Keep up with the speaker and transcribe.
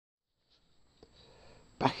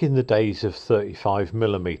Back in the days of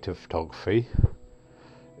 35mm photography,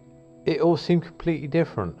 it all seemed completely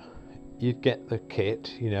different. You'd get the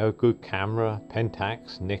kit, a good camera,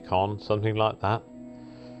 Pentax, Nikon, something like that,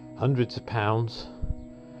 hundreds of pounds,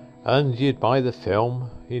 and you'd buy the film,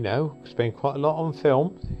 spend quite a lot on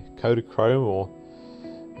film, Kodachrome or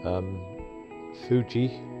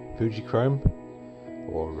Fujichrome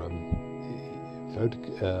or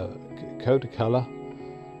Kodacolor,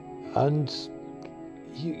 and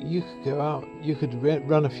you could go out, you could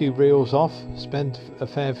run a few reels off, spend a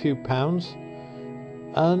fair few pounds,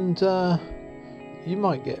 and you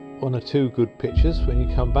might get one or two good pictures when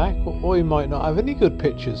you come back, or you might not have any good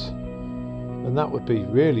pictures, and that would be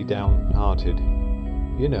really downhearted.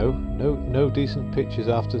 No decent pictures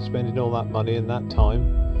after spending all that money and that time,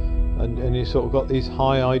 and you sort of got these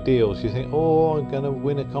high ideals. You think, I'm going to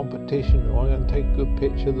win a competition, or I'm going to take a good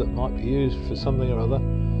picture that might be used for something or other.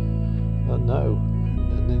 And no,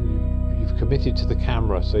 and then you've committed to the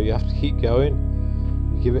camera, so you have to keep going.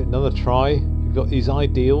 You give it another try. You've got these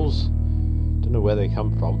ideals, don't know where they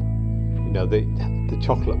come from. The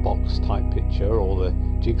chocolate box type picture, or the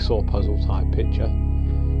jigsaw puzzle type picture.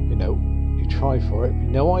 You try for it,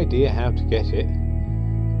 no idea how to get it.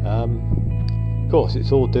 Of course,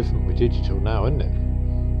 it's all different with digital now, isn't it?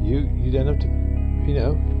 You don't have to,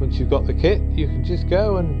 once you've got the kit, you can just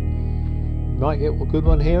go and you might get a good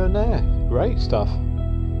one here and there. Great stuff.